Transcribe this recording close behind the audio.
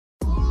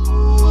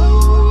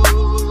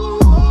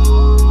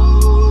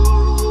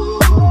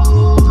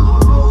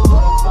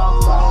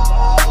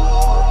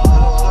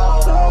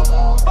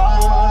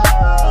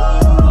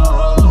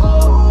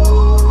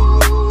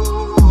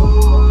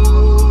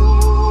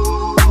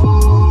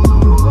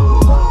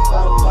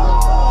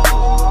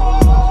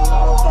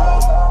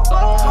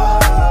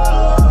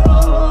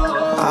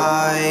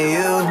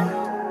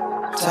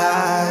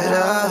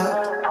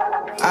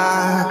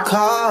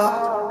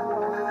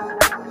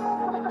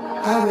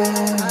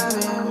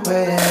I've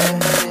been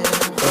waiting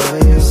for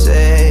you.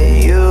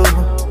 Say you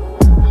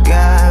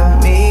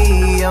got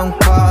me, I'm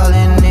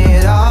calling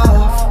it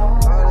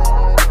off.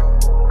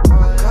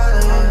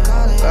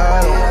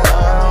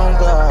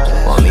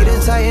 Want me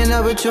to tighten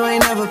up, but you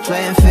ain't never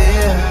playing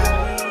fair.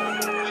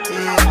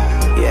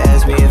 You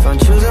ask me if I'm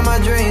choosing my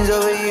dreams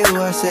over you,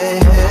 I say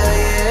hell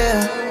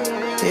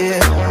yeah, yeah.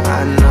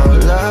 I know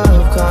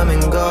love come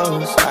and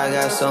goes, I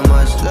got so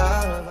much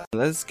love.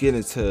 Let's get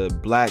into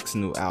Black's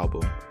new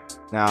album.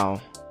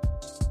 Now,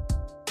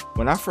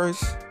 when I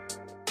first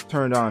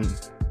turned on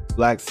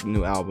Black's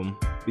new album,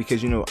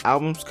 because you know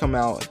albums come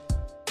out,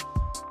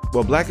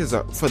 well, Black is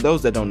a, for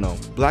those that don't know,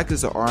 Black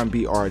is an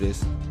R&B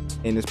artist,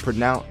 and it's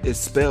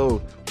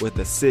spelled with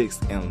a 6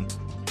 and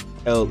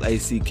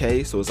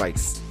L-A-C-K, so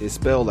it's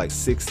spelled like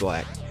six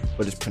lack,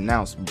 but it's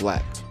pronounced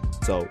Black.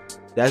 So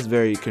that's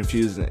very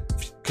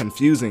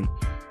confusing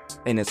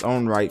in its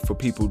own right for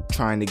people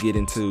trying to get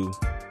into,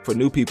 for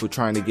new people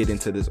trying to get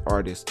into this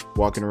artist,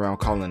 walking around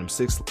calling him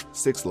six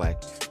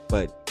lack.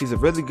 But he's a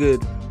really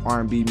good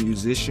R&B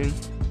musician,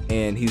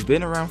 and he's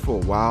been around for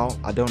a while.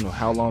 I don't know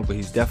how long, but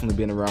he's definitely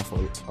been around for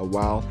a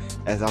while,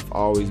 as I've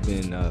always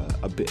been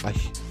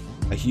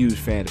a huge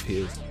fan of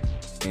his.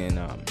 And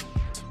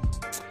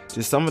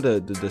just some of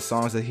the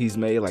songs that he's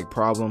made, like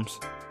Problems.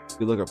 If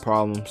you look at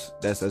Problems,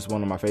 that's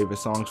one of my favorite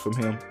songs from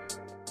him.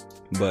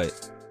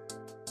 But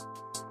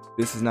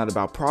this is not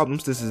about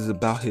Problems. This is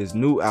about his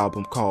new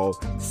album called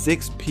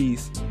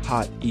 6-Piece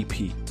Hot EP.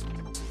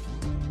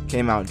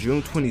 Came out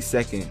June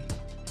 22nd,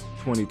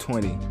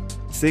 2020.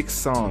 6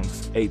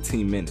 songs,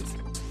 18 minutes.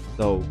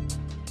 So,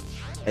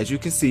 as you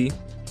can see,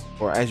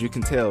 or as you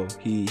can tell,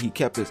 he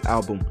kept his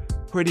album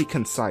pretty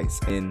concise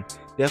and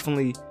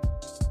definitely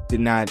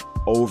did not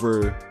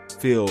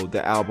overfill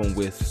the album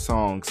with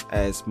songs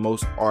as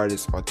most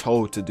artists are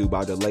told to do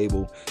by the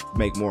label to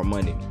make more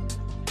money.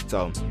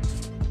 So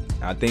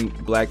I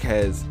think Black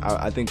is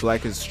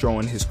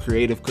showing his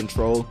creative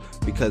control,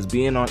 because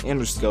being on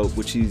Interscope,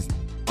 which he's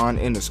on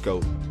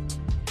Interscope,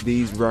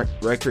 these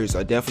records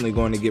are definitely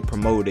going to get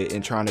promoted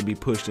and trying to be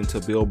pushed into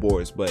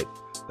billboards. But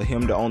for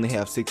him to only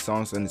have 6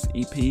 songs on his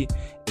EP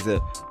is a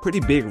pretty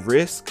big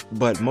risk.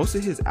 But most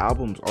of his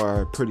albums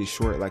are pretty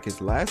short. Like his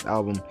last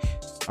album,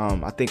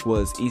 I think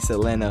was East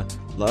Atlanta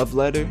Love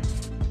Letter,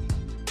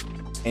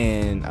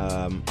 and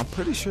I'm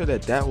pretty sure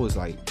that was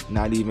like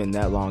not even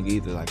that long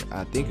either. Like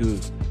I think it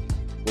was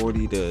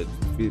 40 to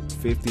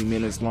 50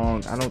 minutes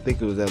long. I don't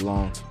think it was that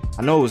long.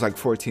 I know it was like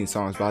 14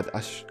 songs, but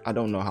I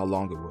don't know how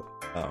long it was.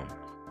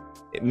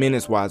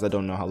 Minutes wise, I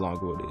don't know how long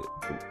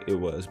it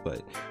was.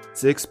 But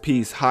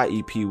 6-Piece Hot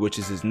EP, which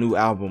is his new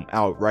album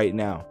out right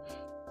now,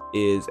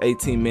 is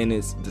 18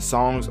 minutes. The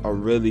songs are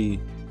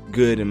really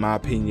good in my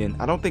opinion.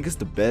 I don't think it's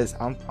the best.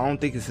 I don't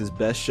think it's his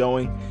best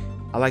showing.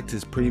 I liked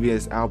his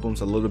previous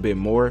albums a little bit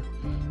more,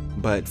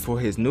 but for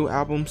his new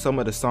album, some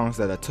of the songs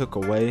that I took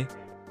away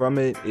from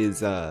it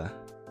is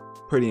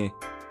pretty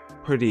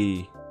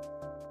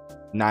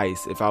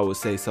nice, if I would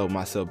say so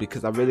myself,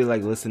 because I really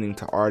like listening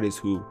to artists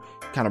who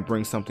kind of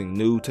bring something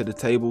new to the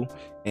table.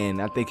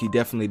 And I think he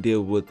definitely did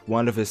with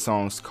one of his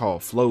songs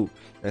called Float.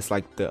 That's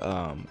like the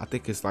I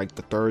think it's like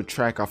the 3rd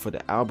track off of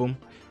the album,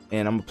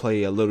 and I'm gonna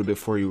play a little bit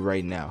for you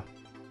right now,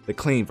 the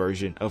clean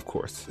version, of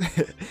course.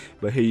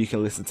 But here you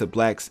can listen to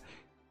Black's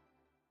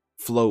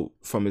Float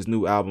from his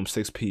new album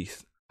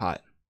 6-Piece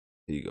Hot.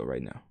 Here you go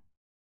right now.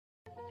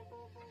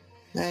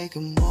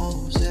 Making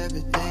moves,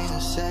 everything I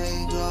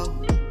say go.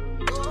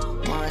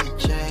 Might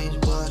change,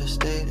 but I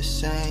stay the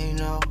same,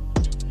 no.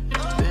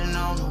 Been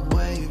on the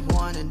wave,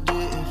 one that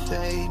didn't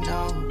fade,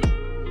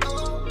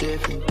 no.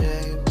 Different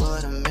day,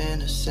 but I'm in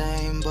the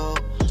same boat.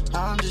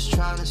 I'm just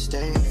trying to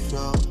stay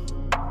afloat.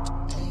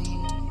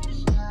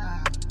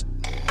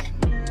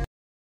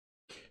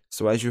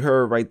 So as you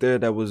heard right there,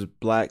 that was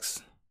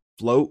Black's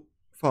Float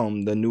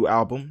from the new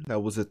album.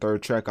 That was the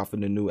 3rd track off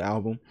of the new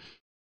album.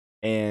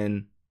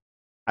 And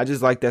I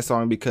just like that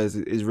song because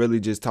it's really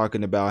just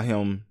talking about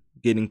him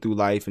getting through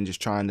life and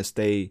just trying to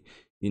stay,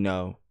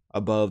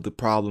 above the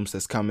problems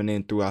that's coming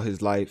in throughout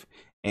his life.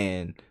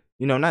 And,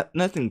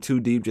 nothing too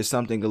deep, just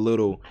something a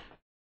little,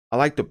 I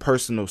like the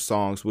personal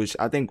songs, which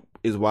I think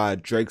is one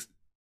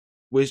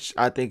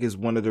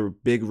of the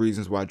big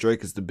reasons why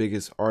Drake is the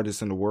biggest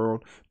artist in the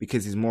world,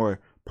 because he's more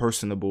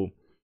personable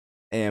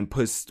and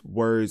puts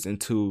words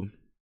into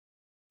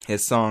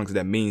his songs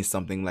that mean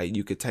something, like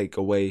you could take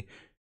away,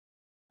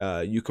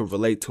 you could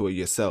relate to it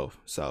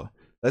yourself. So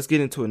let's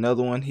get into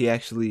another one. He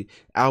actually,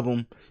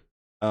 album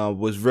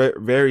was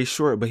very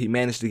short, but he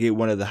managed to get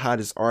one of the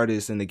hottest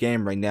artists in the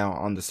game right now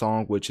on the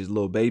song, which is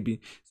Lil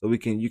Baby. So you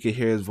can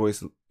hear his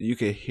voice, you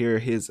can hear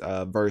his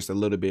verse a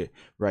little bit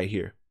right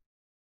here.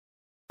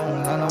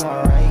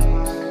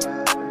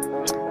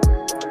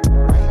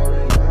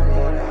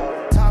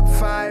 Top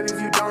 5,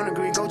 if you don't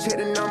agree, go check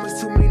the numbers.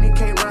 Too many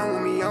can't run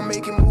with me. I'm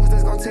making moves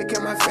that's gonna take care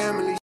of my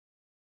family.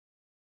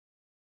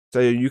 So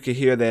you can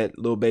hear that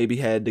Lil Baby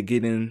had to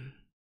get in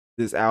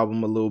this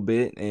album a little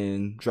bit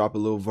and drop a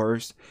little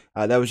verse.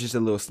 That was just a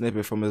little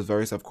snippet from his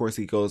verse. Of course,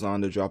 he goes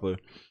on to drop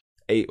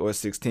 8 or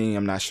 16,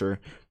 I'm not sure,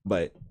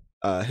 but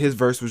his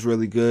verse was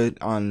really good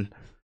on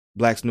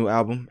Black's new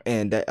album,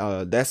 and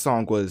that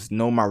song was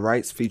 "Know My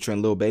Rights"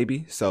 featuring Lil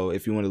Baby. So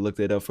if you want to look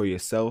that up for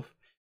yourself,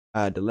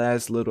 the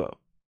last little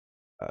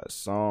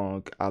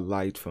song I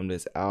liked from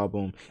this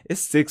album,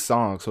 it's 6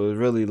 songs, so it's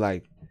really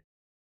like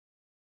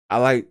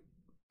I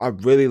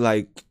really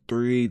like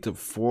 3 to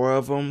 4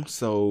 of them,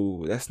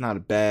 so that's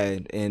not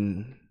bad.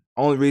 And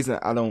only reason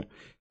I don't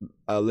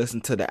listen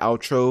to the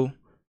outro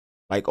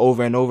like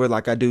over and over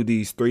like I do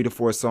these 3 to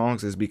 4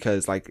 songs is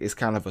because like it's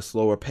kind of a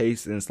slower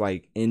pace and it's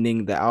like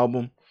ending the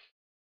album.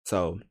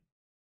 So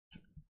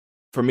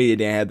for me, it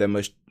didn't have that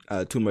much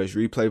too much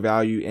replay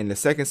value, and the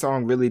second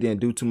song really didn't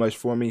do too much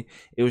for me.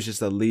 It was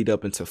just a lead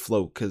up into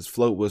Float, because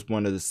Float was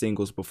one of the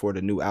singles before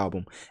the new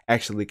album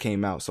actually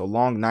came out. So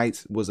Long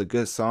Nights was a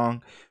good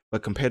song,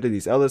 but compared to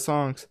these other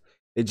songs,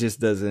 it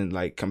just doesn't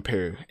like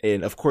compare.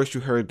 And of course,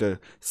 you heard the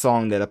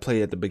song that I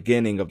played at the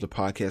beginning of the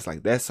podcast.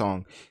 Like, that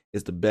song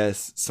is the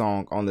best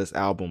song on this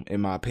album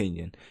in my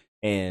opinion.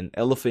 And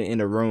Elephant in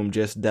the Room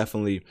just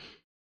definitely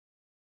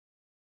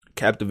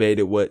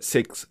captivated what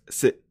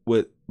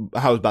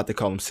I was about to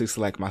call him Six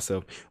like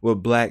myself,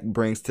 what Black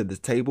brings to the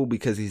table,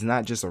 because he's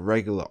not just a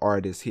regular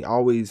artist. He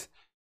always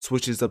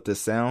switches up the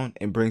sound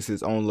and brings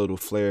his own little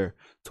flair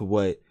to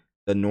what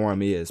the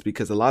norm is,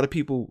 because a lot of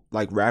people,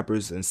 like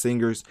rappers and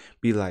singers,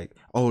 be like,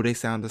 oh, they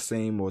sound the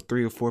same, or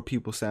 3 or 4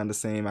 people sound the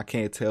same, I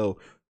can't tell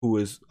who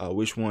is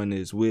which one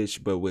is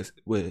which. But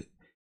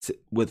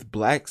with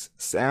Black's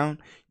sound,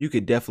 you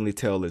could definitely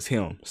tell it's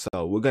him.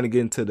 So we're gonna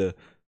get into the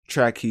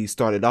track he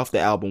started off the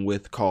album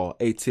with, called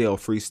ATL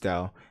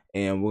Freestyle,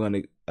 and we're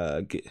gonna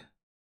I'm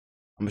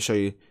gonna show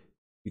you.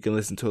 You can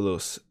listen to a little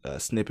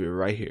snippet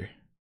right here.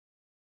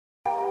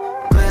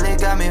 Really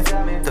got me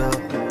f***ed up.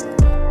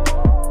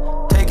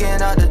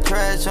 Taking out the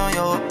trash on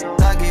your,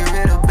 I get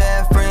rid of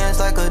bad friends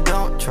like a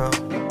dump truck.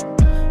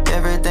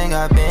 Everything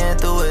I've been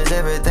through is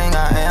everything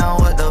I am.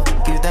 What the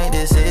f*** you think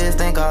this is?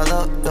 Think I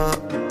lucked up.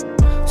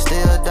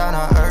 Still down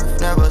on earth,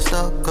 never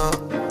stuck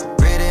up.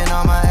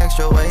 On my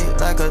extra weight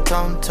like a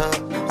tum tuck.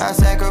 I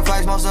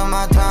sacrifice most of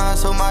my time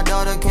so my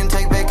daughter can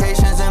take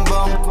vacations and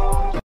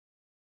boom.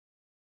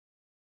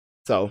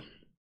 So,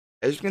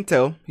 as you can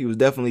tell, he was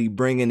definitely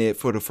bringing it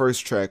for the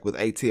first track with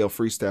ATL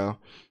Freestyle,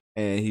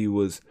 and he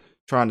was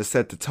trying to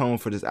set the tone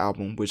for this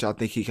album, which I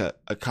think he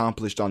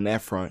accomplished on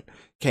that front.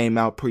 Came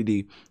out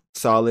pretty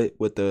solid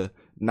with a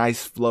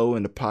nice flow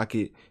in the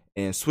pocket,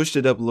 and switched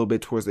it up a little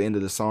bit towards the end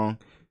of the song.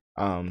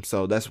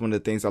 So that's one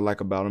of the things I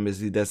like about him, is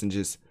he doesn't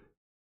just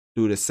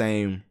do the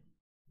same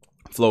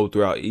flow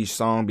throughout each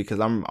song,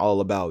 because I'm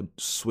all about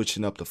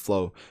switching up the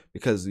flow,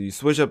 because you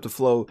switch up the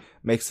flow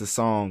makes the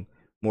song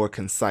more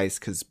concise,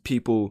 because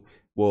people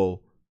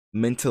will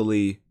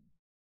mentally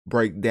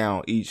break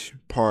down each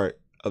part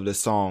of the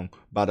song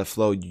by the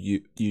flow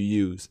you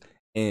use.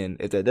 And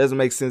if that doesn't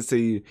make sense to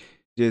you,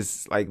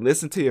 just like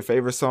listen to your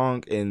favorite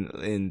song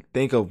and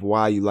think of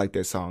why you like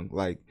that song.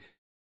 Like,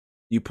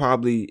 you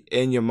probably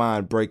in your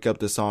mind break up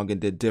the song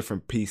into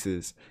different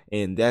pieces,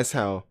 and that's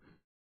how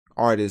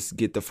artists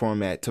get the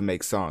format to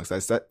make songs.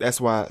 That's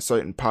why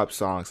certain pop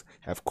songs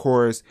have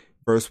chorus,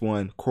 verse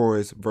 1,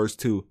 chorus, verse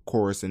 2,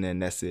 chorus, and then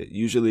that's it.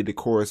 Usually the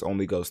chorus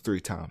only goes 3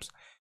 times.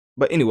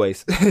 But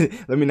anyways,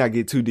 let me not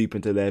get too deep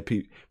into that.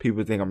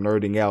 People think I'm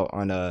nerding out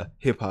on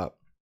hip hop.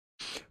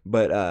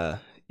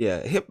 But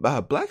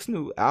Black's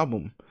new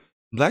album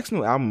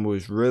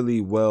was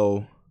really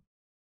well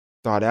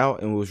thought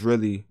out and was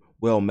really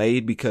well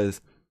made,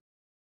 because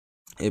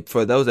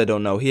for those that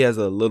don't know, he has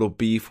a little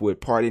beef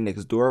with Party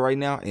Next Door right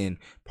now, and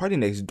Party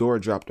Next Door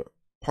dropped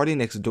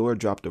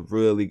a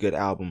really good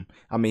album.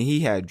 I mean, he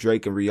had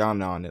Drake and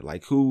Rihanna on it.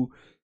 Like,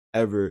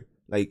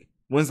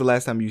 when's the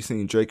last time you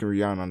seen Drake and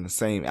Rihanna on the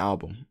same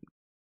album?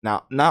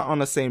 Now, not on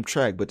the same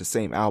track, but the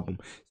same album.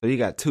 So he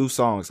got 2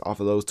 songs off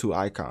of those 2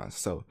 icons.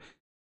 So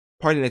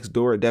Party Next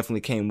Door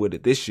definitely came with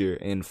it this year,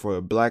 and for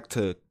Black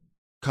to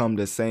come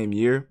the same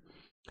year,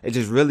 it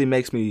just really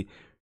makes me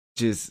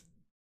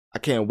I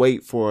can't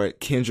wait for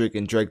Kendrick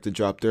and Drake to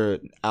drop their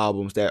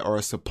albums that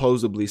are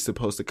supposedly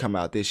supposed to come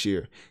out this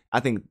year. I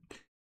think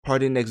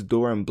Party Next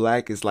Door and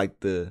Black is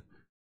like the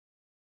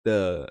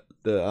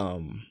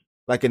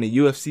like in a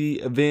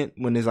UFC event,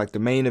 when there's like the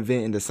main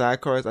event and the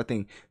sidecars. I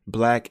think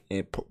Black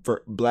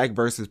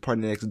versus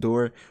Party Next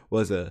Door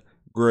was a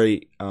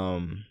great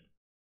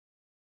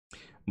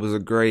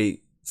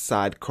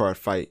sidecar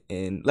fight.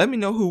 And let me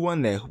know who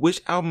won that.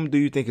 Which album do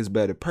you think is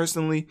better?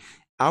 Personally,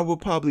 I will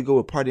probably go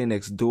with Party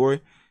Next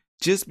Door,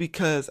 just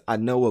because I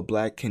know what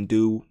Black can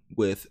do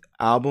with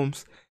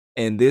albums,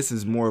 and this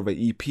is more of an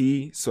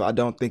EP, so I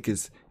don't think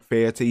it's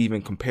fair to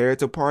even compare it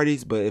to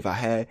Parties. But if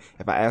I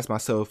asked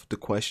myself the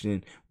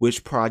question,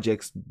 which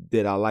projects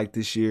did I like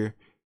this year,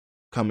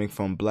 coming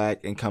from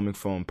Black and coming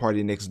from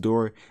Party Next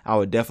Door, I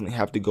would definitely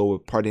have to go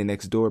with Party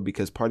Next Door,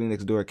 because Party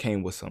Next Door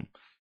came with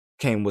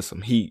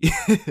some heat.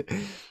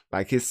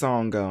 Like his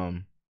song,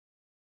 I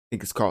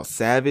think it's called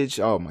Savage.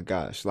 Oh my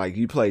gosh, like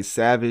you play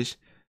Savage,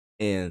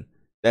 and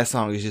that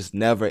song is just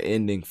never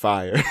ending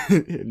fire.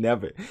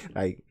 Never.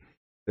 Like,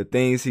 the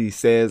things he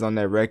says on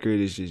that record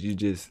is just you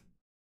just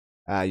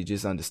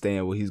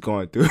understand what he's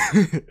going through.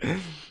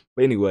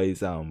 But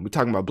anyways, we're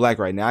talking about Black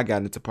right now. I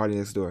got into Party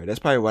Next Door. That's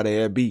probably why they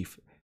had beef.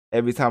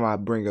 Every time I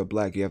bring up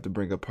Black, you have to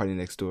bring up Party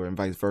Next Door and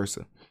vice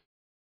versa.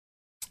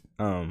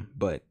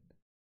 But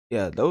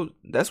yeah,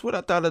 that's what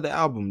I thought of the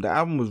album. The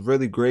album was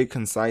really great,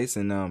 concise,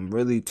 and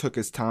really took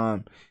its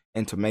time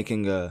into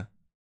making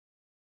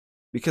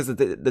because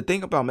the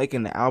thing about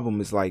making the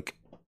album is like,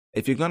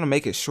 if you're gonna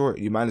make it short,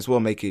 you might as well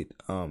make it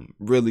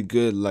really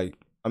good. Like,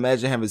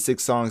 imagine having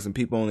 6 songs and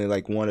people only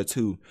like 1 or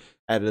 2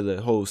 out of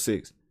the whole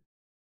 6.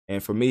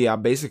 And for me, I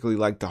basically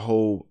like the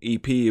whole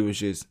EP. It was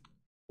just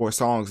 4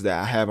 songs that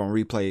I have on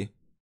replay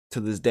to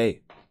this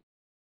day.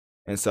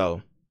 And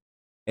so,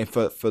 and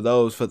for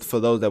those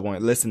that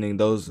weren't listening,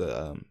 those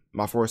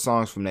my 4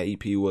 songs from that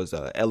EP was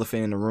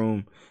Elephant in the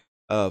Room,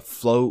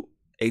 Float,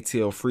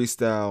 ATL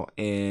Freestyle,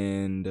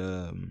 and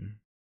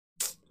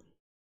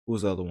what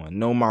was the other one?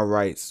 Know My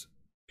Rights,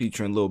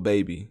 featuring Lil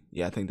Baby.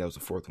 Yeah, I think that was the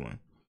 4th one.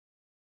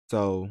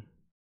 So,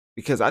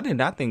 because I did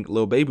not think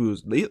Lil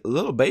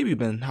Baby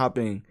been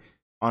hopping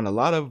on a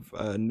lot of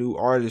new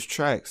artist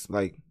tracks.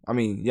 Like, I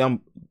mean,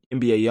 NBA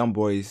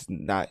Youngboy is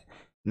not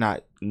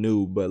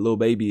new, but Lil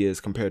Baby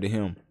is compared to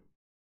him.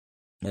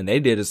 And they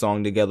did a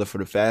song together for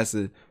the Fast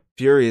and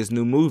Furious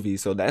new movie,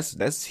 so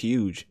that's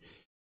huge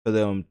for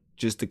them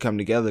just to come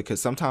together.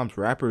 Because sometimes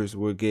rappers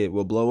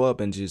will blow up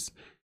and just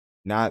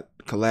not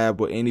collab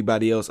with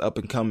anybody else up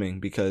and coming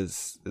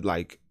because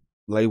like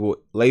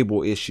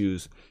label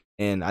issues.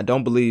 And I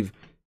don't believe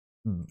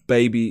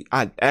Baby.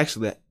 I can't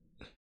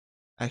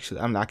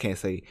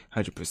say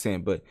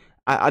 100%, but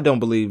I don't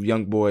believe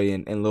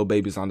Youngboy and Lil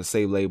Baby's on the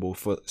same label.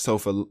 For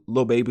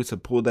Lil Baby to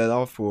pull that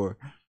off for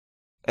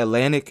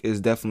Atlantic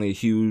is definitely a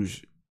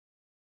huge.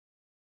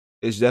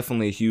 It's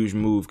definitely a huge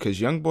move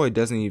because Youngboy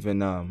doesn't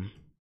even I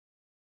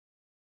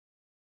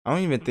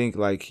don't even think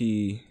like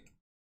he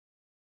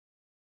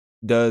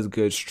does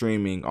good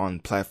streaming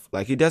on platform.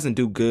 Like, he doesn't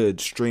do good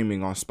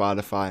streaming on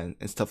Spotify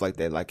and stuff like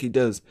that. Like, he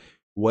does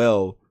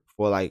well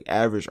for like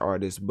average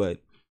artists, but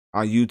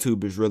on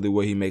YouTube is really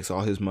where he makes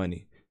all his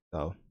money.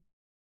 So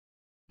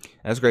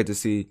that's great to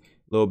see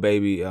Lil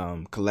Baby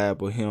collab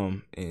with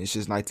him, and it's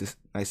just nice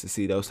to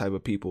see those type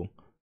of people.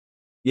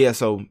 Yeah,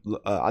 so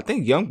I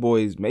think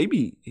Youngboy may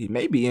be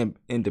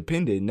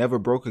independent. Never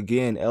Broke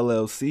Again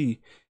LLC.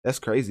 That's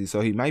crazy.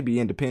 So he might be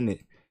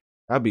independent.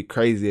 That'd be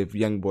crazy if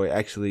Youngboy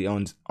actually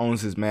owns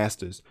his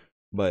masters.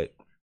 But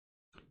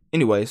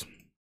anyways,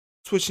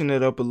 switching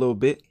it up a little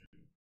bit.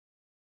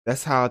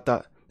 That's how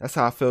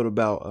I felt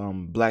about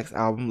Black's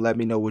album. Let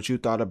me know what you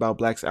thought about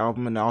Black's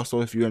album, and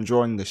also if you're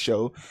enjoying the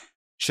show,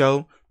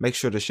 make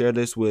sure to share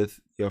this with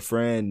your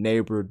friend,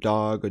 neighbor,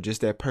 dog, or just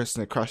that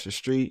person across the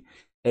street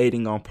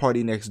aiding on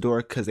Party Next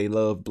Door because they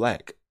love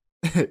Black.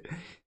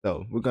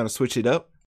 So we're gonna switch it up.